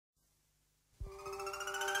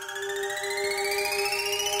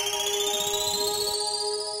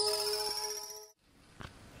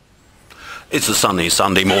It's a sunny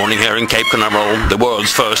Sunday morning here in Cape Canaveral. The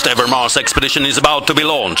world's first ever Mars expedition is about to be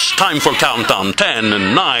launched. Time for countdown.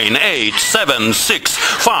 10, 9, 8, 7, 6,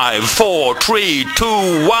 5, 4, 3,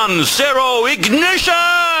 2, 1, 0.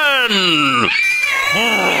 Ignition!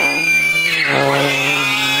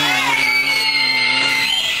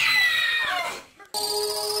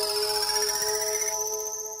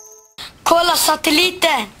 Kolla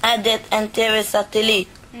satelliten! Är det en tv-satellit?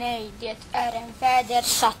 Nej, det är en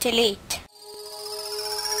vädersatellit.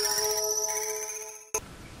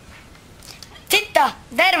 Titta,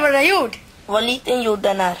 där var det jord. Vad liten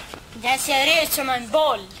jorden är. Den ser ut som en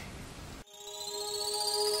boll.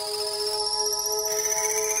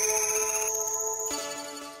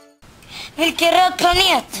 Vilken röd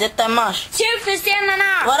planet! Det är Mars. Se upp för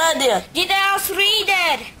stenarna! Vad är det? Det är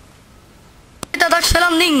asteroider! Det är dags för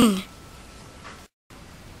landning!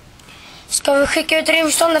 Ska vi skicka ut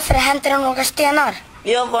rymdsonden för att hämta några stenar?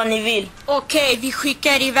 Gör vad ni vill. Okej, vi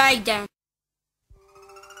skickar iväg den.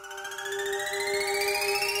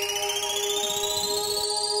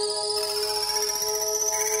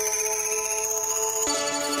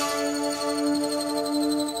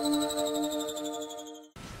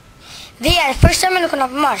 Vi är första människorna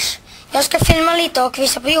på Mars. Jag ska filma lite och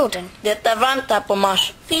visa på jorden. Det är varmt här på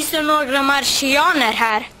Mars. Finns det några marsianer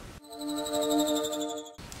här?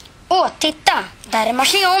 Åh, titta! Där är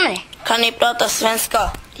marsianer. Kan ni prata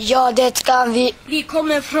svenska? Ja, det ska vi. Vi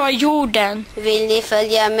kommer från jorden. Vill ni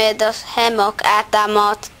följa med oss hem och äta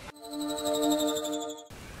mat?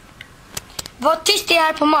 Vad tyst det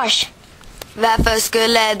är på Mars. Varför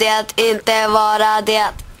skulle det inte vara det?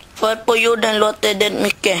 För på jorden låter det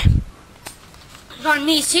mycket. Vad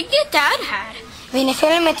mysigt det är här. Vill ni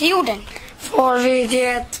följa med till jorden? Får vi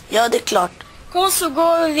det? Ja, det är klart. Kom så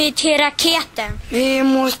går vi till raketen. Vi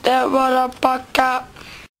måste bara packa